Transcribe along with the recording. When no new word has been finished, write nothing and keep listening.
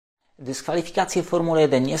Dyskwalifikacje w Formule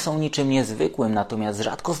 1 nie są niczym niezwykłym, natomiast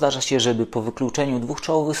rzadko zdarza się, żeby po wykluczeniu dwóch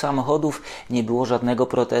czołowych samochodów nie było żadnego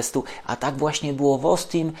protestu, a tak właśnie było w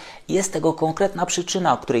Austin. Jest tego konkretna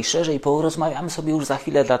przyczyna, o której szerzej porozmawiamy sobie już za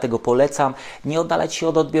chwilę, dlatego polecam nie oddalać się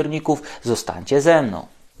od odbiorników, zostańcie ze mną.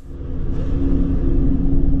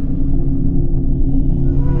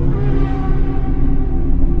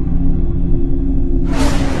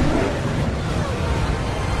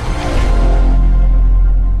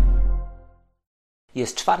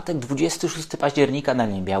 Jest czwartek, 26 października, na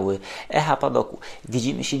dzień biały, Echa padoku.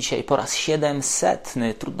 Widzimy się dzisiaj po raz 700.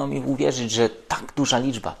 Trudno mi uwierzyć, że tak duża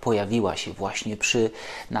liczba pojawiła się właśnie przy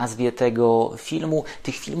nazwie tego filmu.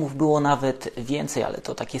 Tych filmów było nawet więcej, ale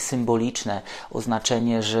to takie symboliczne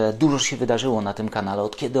oznaczenie, że dużo się wydarzyło na tym kanale,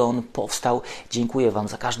 od kiedy on powstał. Dziękuję Wam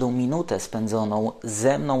za każdą minutę spędzoną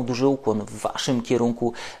ze mną. Duży ukłon w Waszym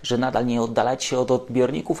kierunku, że nadal nie oddalać się od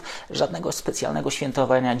odbiorników. Żadnego specjalnego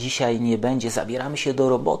świętowania dzisiaj nie będzie. Zabieramy się do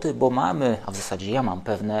roboty, bo mamy, a w zasadzie ja mam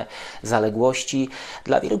pewne zaległości.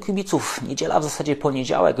 Dla wielu kibiców niedziela, w zasadzie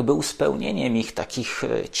poniedziałek, był spełnieniem ich takich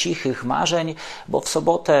cichych marzeń, bo w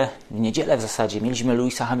sobotę, w niedzielę w zasadzie mieliśmy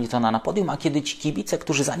Lewisa Hamiltona na podium, a kiedy ci kibice,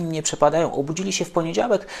 którzy za nim nie przepadają, obudzili się w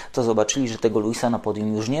poniedziałek, to zobaczyli, że tego Lewisa na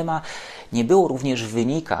podium już nie ma. Nie było również w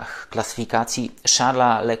wynikach klasyfikacji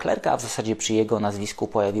Charlesa Leclerca, a w zasadzie przy jego nazwisku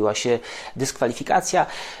pojawiła się dyskwalifikacja.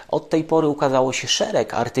 Od tej pory ukazało się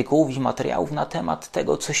szereg artykułów i materiałów na temat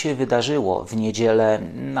tego, co się wydarzyło w niedzielę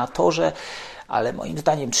na torze, ale moim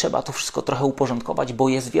zdaniem trzeba to wszystko trochę uporządkować, bo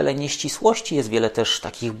jest wiele nieścisłości, jest wiele też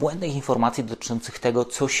takich błędnych informacji dotyczących tego,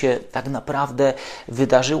 co się tak naprawdę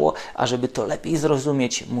wydarzyło, a żeby to lepiej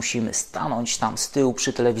zrozumieć, musimy stanąć tam z tyłu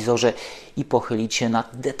przy telewizorze i pochylić się nad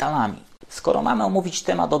detalami. Skoro mamy omówić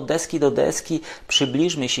temat od deski do deski,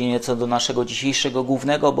 przybliżmy się nieco do naszego dzisiejszego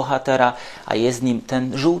głównego bohatera, a jest nim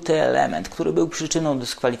ten żółty element, który był przyczyną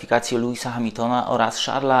dyskwalifikacji Lewisa Hamiltona oraz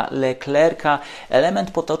Charlesa Leclerca.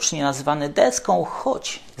 Element potocznie nazywany deską,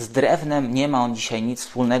 choć z drewnem nie ma on dzisiaj nic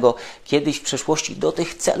wspólnego. Kiedyś w przeszłości do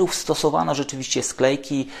tych celów stosowano rzeczywiście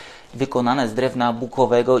sklejki wykonane z drewna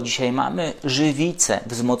bukowego. Dzisiaj mamy żywicę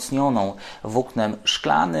wzmocnioną włóknem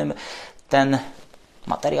szklanym. Ten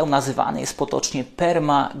materiał nazywany jest potocznie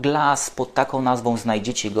permaglass. Pod taką nazwą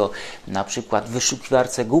znajdziecie go na przykład w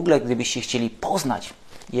wyszukiwarce Google, gdybyście chcieli poznać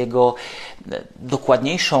jego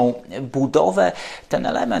dokładniejszą budowę. Ten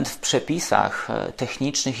element w przepisach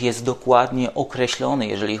technicznych jest dokładnie określony,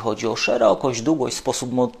 jeżeli chodzi o szerokość, długość,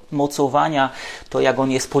 sposób mocowania, to jak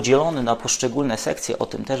on jest podzielony na poszczególne sekcje, o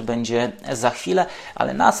tym też będzie za chwilę,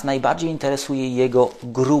 ale nas najbardziej interesuje jego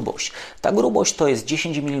grubość. Ta grubość to jest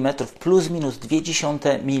 10 mm plus minus 0,2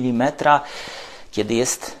 mm, kiedy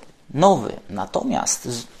jest nowy. Natomiast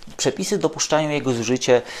przepisy dopuszczają jego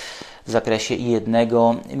zużycie w zakresie 1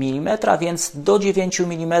 mm, więc do 9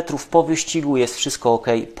 mm po wyścigu jest wszystko ok,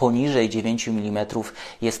 poniżej 9 mm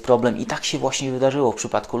jest problem i tak się właśnie wydarzyło w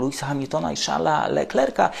przypadku Lewisa Hamiltona i Charlesa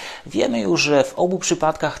Leclerca. Wiemy już, że w obu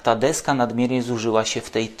przypadkach ta deska nadmiernie zużyła się w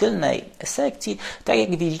tej tylnej sekcji. Tak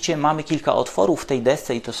jak widzicie, mamy kilka otworów w tej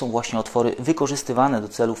desce i to są właśnie otwory wykorzystywane do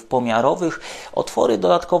celów pomiarowych. Otwory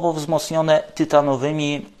dodatkowo wzmocnione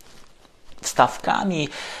tytanowymi wstawkami.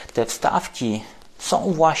 Te wstawki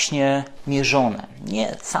są właśnie mierzone.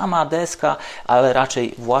 Nie sama deska, ale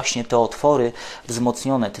raczej właśnie te otwory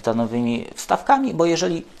wzmocnione tytanowymi wstawkami, bo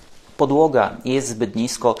jeżeli podłoga jest zbyt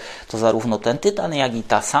nisko, to zarówno ten tytan, jak i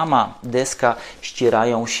ta sama deska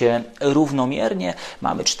ścierają się równomiernie.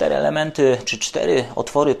 Mamy 4 elementy, czy 4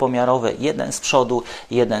 otwory pomiarowe, jeden z przodu,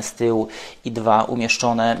 jeden z tyłu i 2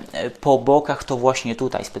 umieszczone po bokach. To właśnie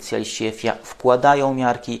tutaj specjaliści FIA wkładają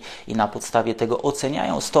miarki i na podstawie tego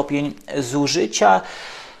oceniają stopień zużycia.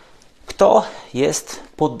 Kto jest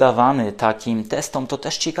poddawany takim testom, to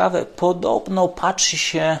też ciekawe. Podobno patrzy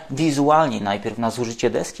się wizualnie najpierw na zużycie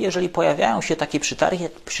deski. Jeżeli pojawiają się takie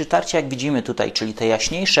przytarcia, jak widzimy tutaj, czyli te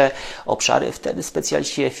jaśniejsze obszary, wtedy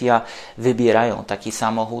specjaliści FIA wybierają taki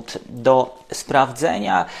samochód do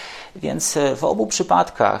sprawdzenia. Więc w obu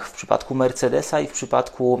przypadkach, w przypadku Mercedesa i w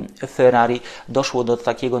przypadku Ferrari, doszło do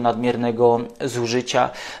takiego nadmiernego zużycia.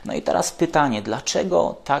 No i teraz pytanie,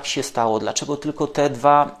 dlaczego tak się stało? Dlaczego tylko te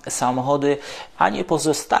 2 samochody, a nie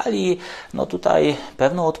pozostali? No tutaj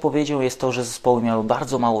pewną odpowiedzią jest to, że zespoły miały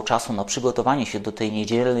bardzo mało czasu na przygotowanie się do tej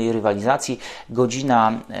niedzielnej rywalizacji.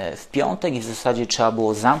 Godzina w piątek i w zasadzie trzeba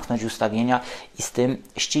było zamknąć ustawienia i z tym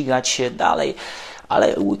ścigać się dalej.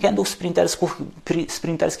 Ale weekendów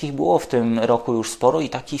sprinterskich było w tym roku już sporo i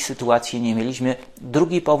takich sytuacji nie mieliśmy.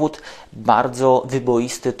 Drugi powód, bardzo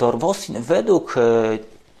wyboisty tor w Austin. Według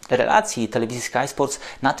relacji telewizji Sky Sports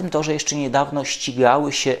na tym torze jeszcze niedawno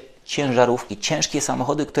ścigały się ciężarówki, ciężkie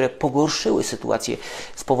samochody, które pogorszyły sytuację,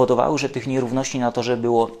 spowodowały, że tych nierówności na torze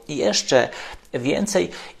było jeszcze więcej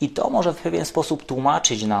i to może w pewien sposób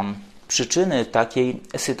tłumaczyć nam przyczyny takiej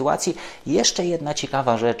sytuacji. Jeszcze jedna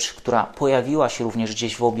ciekawa rzecz, która pojawiła się również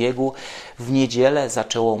gdzieś w obiegu. W niedzielę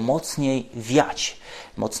zaczęło mocniej wiać.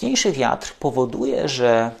 Mocniejszy wiatr powoduje,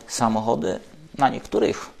 że samochody na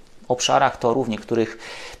niektórych obszarach toru, w niektórych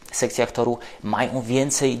sekcjach toru mają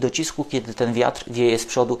więcej docisku, kiedy ten wiatr wieje z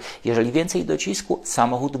przodu. Jeżeli więcej docisku,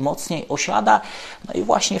 samochód mocniej osiada, no i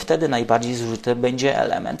właśnie wtedy najbardziej zużyty będzie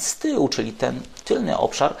element z tyłu, czyli ten tylny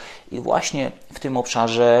obszar i właśnie w tym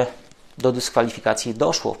obszarze do dyskwalifikacji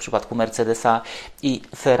doszło w przypadku Mercedesa i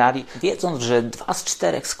Ferrari, wiedząc, że 2 z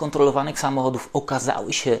 4 skontrolowanych samochodów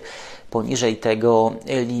okazały się poniżej tego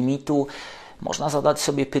limitu. Można zadać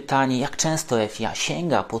sobie pytanie, jak często FIA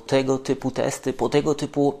sięga po tego typu testy, po tego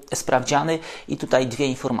typu sprawdziany i tutaj 2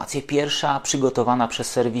 informacje. Pierwsza, przygotowana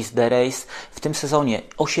przez serwis The Race. W tym sezonie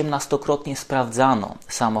 18-krotnie sprawdzano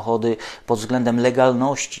samochody pod względem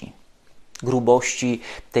legalności, grubości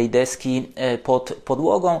tej deski pod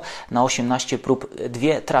podłogą. Na 18 prób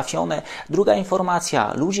 2 trafione. Druga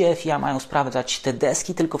informacja, ludzie FIA mają sprawdzać te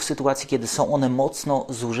deski tylko w sytuacji, kiedy są one mocno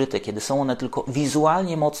zużyte, kiedy są one tylko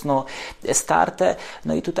wizualnie mocno starte.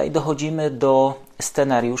 No i tutaj dochodzimy do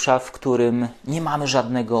scenariusza, w którym nie mamy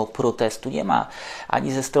żadnego protestu. Nie ma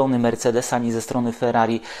ani ze strony Mercedesa, ani ze strony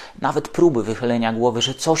Ferrari nawet próby wychylenia głowy,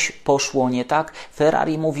 że coś poszło nie tak.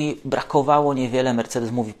 Ferrari mówi, brakowało niewiele,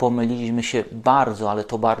 Mercedes mówi, pomyliliśmy się bardzo, ale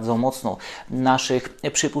to bardzo mocno w naszych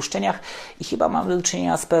przypuszczeniach i chyba mamy do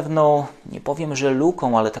czynienia z pewną, nie powiem, że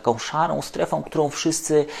luką, ale taką szarą strefą, którą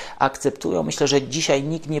wszyscy akceptują. Myślę, że dzisiaj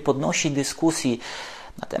nikt nie podnosi dyskusji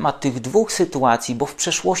na temat tych 2 sytuacji, bo w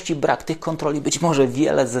przeszłości brak tych kontroli być może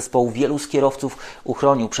wiele z zespołów, wielu z kierowców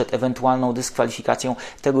uchronił przed ewentualną dyskwalifikacją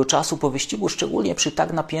tego czasu po wyścigu, szczególnie przy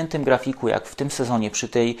tak napiętym grafiku jak w tym sezonie, przy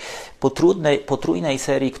tej potrójnej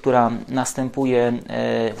serii, która następuje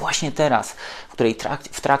właśnie teraz, w której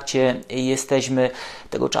w trakcie jesteśmy.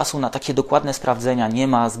 Tego czasu na takie dokładne sprawdzenia nie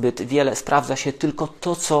ma zbyt wiele, sprawdza się tylko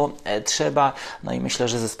to, co trzeba. No i myślę,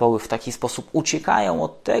 że zespoły w taki sposób uciekają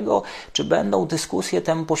od tego, czy będą dyskusje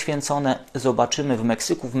temu poświęcone. Zobaczymy w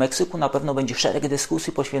Meksyku. W Meksyku na pewno będzie szereg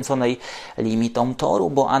dyskusji poświęconej limitom toru,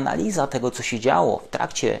 bo analiza tego, co się działo w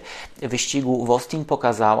trakcie wyścigu w Austin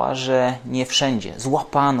pokazała, że nie wszędzie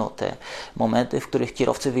złapano te momenty, w których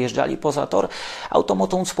kierowcy wyjeżdżali poza tor.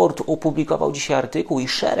 Automoton Sport opublikował dzisiaj artykuł i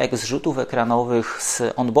szereg zrzutów ekranowych z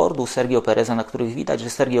onboardu Sergio Pereza, na których widać, że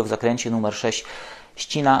Sergio w zakręcie numer 6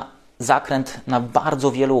 ścina zakręt na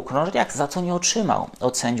bardzo wielu okrążeniach, za co nie otrzymał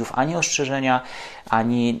od sędziów ani ostrzeżenia,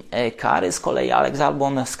 ani kary. Z kolei Alex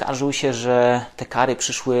Albon skarżył się, że te kary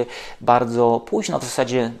przyszły bardzo późno. W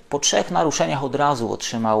zasadzie po 3 naruszeniach od razu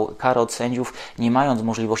otrzymał karę od sędziów, nie mając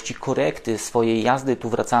możliwości korekty swojej jazdy. Tu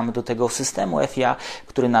wracamy do tego systemu FIA,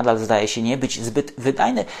 który nadal zdaje się nie być zbyt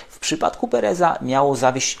wydajny. W przypadku Pereza miało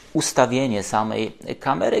zawieść ustawienie samej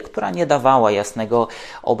kamery, która nie dawała jasnego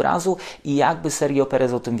obrazu i jakby Sergio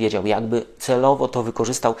Perez o tym wiedział, jakby celowo to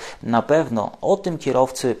wykorzystał, na pewno o tym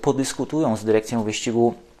kierowcy podyskutują z dyrekcją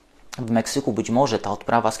wyścigu w Meksyku. Być może ta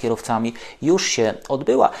odprawa z kierowcami już się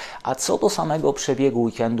odbyła. A co do samego przebiegu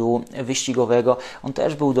weekendu wyścigowego, on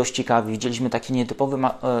też był dość ciekawy. Widzieliśmy taki nietypowy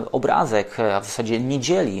obrazek, a w zasadzie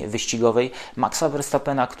niedzieli wyścigowej Maxa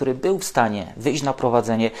Verstappena, który był w stanie wyjść na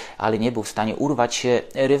prowadzenie, ale nie był w stanie urwać się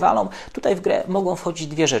rywalom. Tutaj w grę mogą wchodzić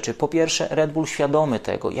 2 rzeczy. Po pierwsze, Red Bull świadomy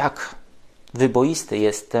tego, jak wyboisty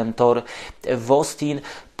jest ten tor w Austin,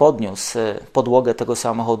 podniósł podłogę tego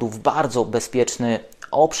samochodu w bardzo bezpieczny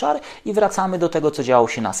obszar i wracamy do tego, co działo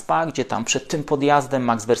się na Spa, gdzie tam przed tym podjazdem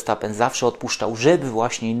Max Verstappen zawsze odpuszczał, żeby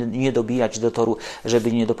właśnie nie dobijać do toru,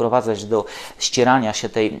 żeby nie doprowadzać do ścierania się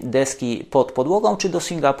tej deski pod podłogą, czy do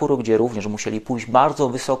Singapuru, gdzie również musieli pójść bardzo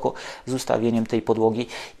wysoko z ustawieniem tej podłogi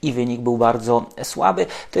i wynik był bardzo słaby.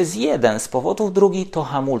 To jest jeden z powodów. Drugi to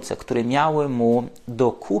hamulce, które miały mu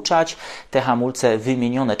dokuczać. Te hamulce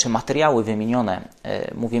wymienione, czy materiały wymienione,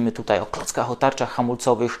 mówimy tutaj o klockach, o tarczach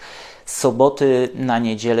hamulcowych, z soboty na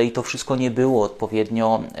niedzielę i to wszystko nie było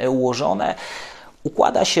odpowiednio ułożone.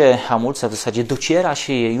 Układa się hamulce, w zasadzie dociera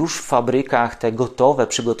się je już w fabrykach, te gotowe,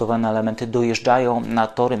 przygotowane elementy dojeżdżają na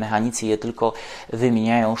tory, mechanicy je tylko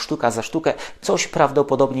wymieniają sztuka za sztukę. Coś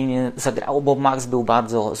prawdopodobnie nie zagrało, bo Max był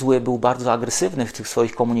bardzo zły, był bardzo agresywny w tych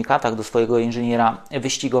swoich komunikatach do swojego inżyniera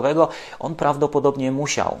wyścigowego. On prawdopodobnie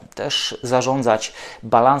musiał też zarządzać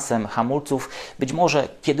balansem hamulców. Być może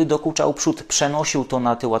kiedy dokuczał przód, przenosił to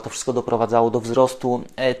na tył, a to wszystko doprowadzało do wzrostu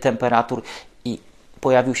temperatur i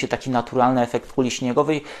pojawił się taki naturalny efekt kuli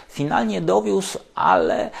śniegowej. Finalnie dowiózł,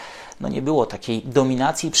 ale no nie było takiej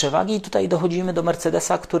dominacji i przewagi. I tutaj dochodzimy do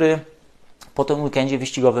Mercedesa, który po tym weekendzie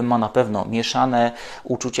wyścigowym ma na pewno mieszane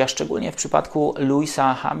uczucia, szczególnie w przypadku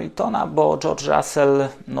Lewisa Hamiltona, bo George Russell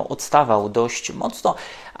odstawał dość mocno,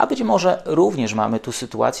 a być może również mamy tu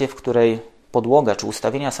sytuację, w której podłoga czy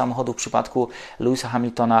ustawienia samochodu w przypadku Lewisa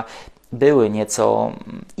Hamiltona były nieco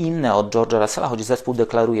inne od George'a Russella, choć zespół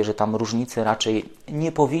deklaruje, że tam różnicy raczej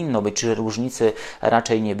nie powinno być, czy różnicy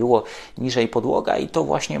raczej nie było, niżej podłoga i to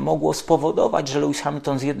właśnie mogło spowodować, że Lewis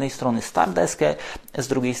Hamilton z jednej strony starł deskę, z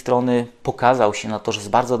drugiej strony pokazał się na to, że z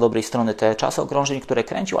bardzo dobrej strony te czasy okrążeń, które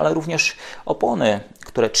kręcił, ale również opony,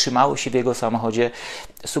 które trzymały się w jego samochodzie,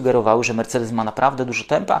 sugerowały, że Mercedes ma naprawdę dużo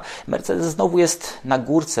tempa. Mercedes znowu jest na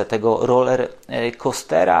górce tego roller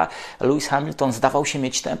coastera. Lewis Hamilton zdawał się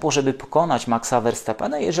mieć tempo, żeby pokonać Maxa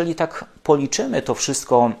Verstappena. Jeżeli tak policzymy to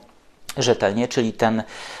wszystko rzetelnie, czyli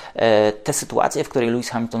te sytuacje, w której Lewis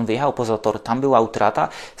Hamilton wyjechał poza tor, tam była utrata,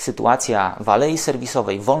 sytuacja w alei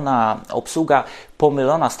serwisowej, wolna obsługa,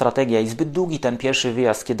 pomylona strategia i zbyt długi ten pierwszy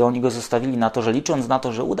wyjazd, kiedy oni go zostawili na torze, licząc na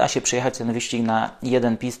to, że uda się przejechać ten wyścig na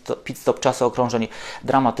jeden pit stop, czasy okrążeń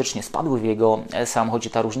dramatycznie spadły w jego samochodzie.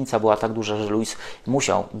 Ta różnica była tak duża, że Lewis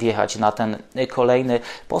musiał wjechać na ten kolejny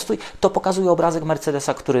postój. To pokazuje obrazek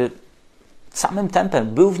Mercedesa, który samym tempem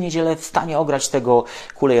był w niedzielę w stanie ograć tego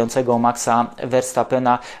kulejącego Maxa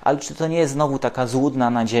Verstappena, ale czy to nie jest znowu taka złudna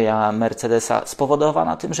nadzieja Mercedesa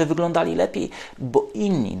spowodowana tym, że wyglądali lepiej, bo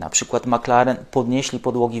inni, na przykład McLaren, podnieśli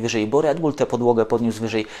podłogi wyżej, bo Red Bull tę podłogę podniósł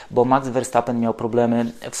wyżej, bo Max Verstappen miał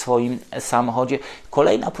problemy w swoim samochodzie.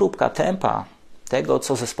 Kolejna próbka tempa tego,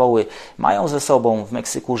 co zespoły mają ze sobą w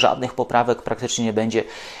Meksyku, żadnych poprawek praktycznie nie będzie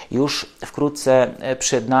już wkrótce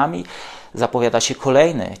przed nami. Zapowiada się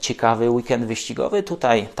kolejny ciekawy weekend wyścigowy.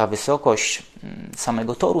 Tutaj ta wysokość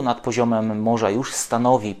samego toru nad poziomem morza już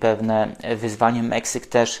stanowi pewne wyzwanie. Meksyk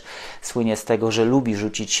też słynie z tego, że lubi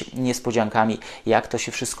rzucić niespodziankami. Jak to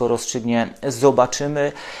się wszystko rozstrzygnie,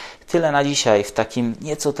 zobaczymy. Tyle na dzisiaj. W takim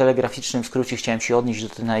nieco telegraficznym skrócie chciałem się odnieść do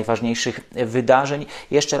tych najważniejszych wydarzeń.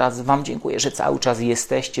 Jeszcze raz Wam dziękuję, że cały czas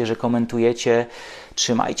jesteście, że komentujecie.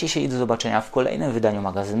 Trzymajcie się i do zobaczenia w kolejnym wydaniu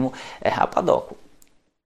magazynu Echa Padoku.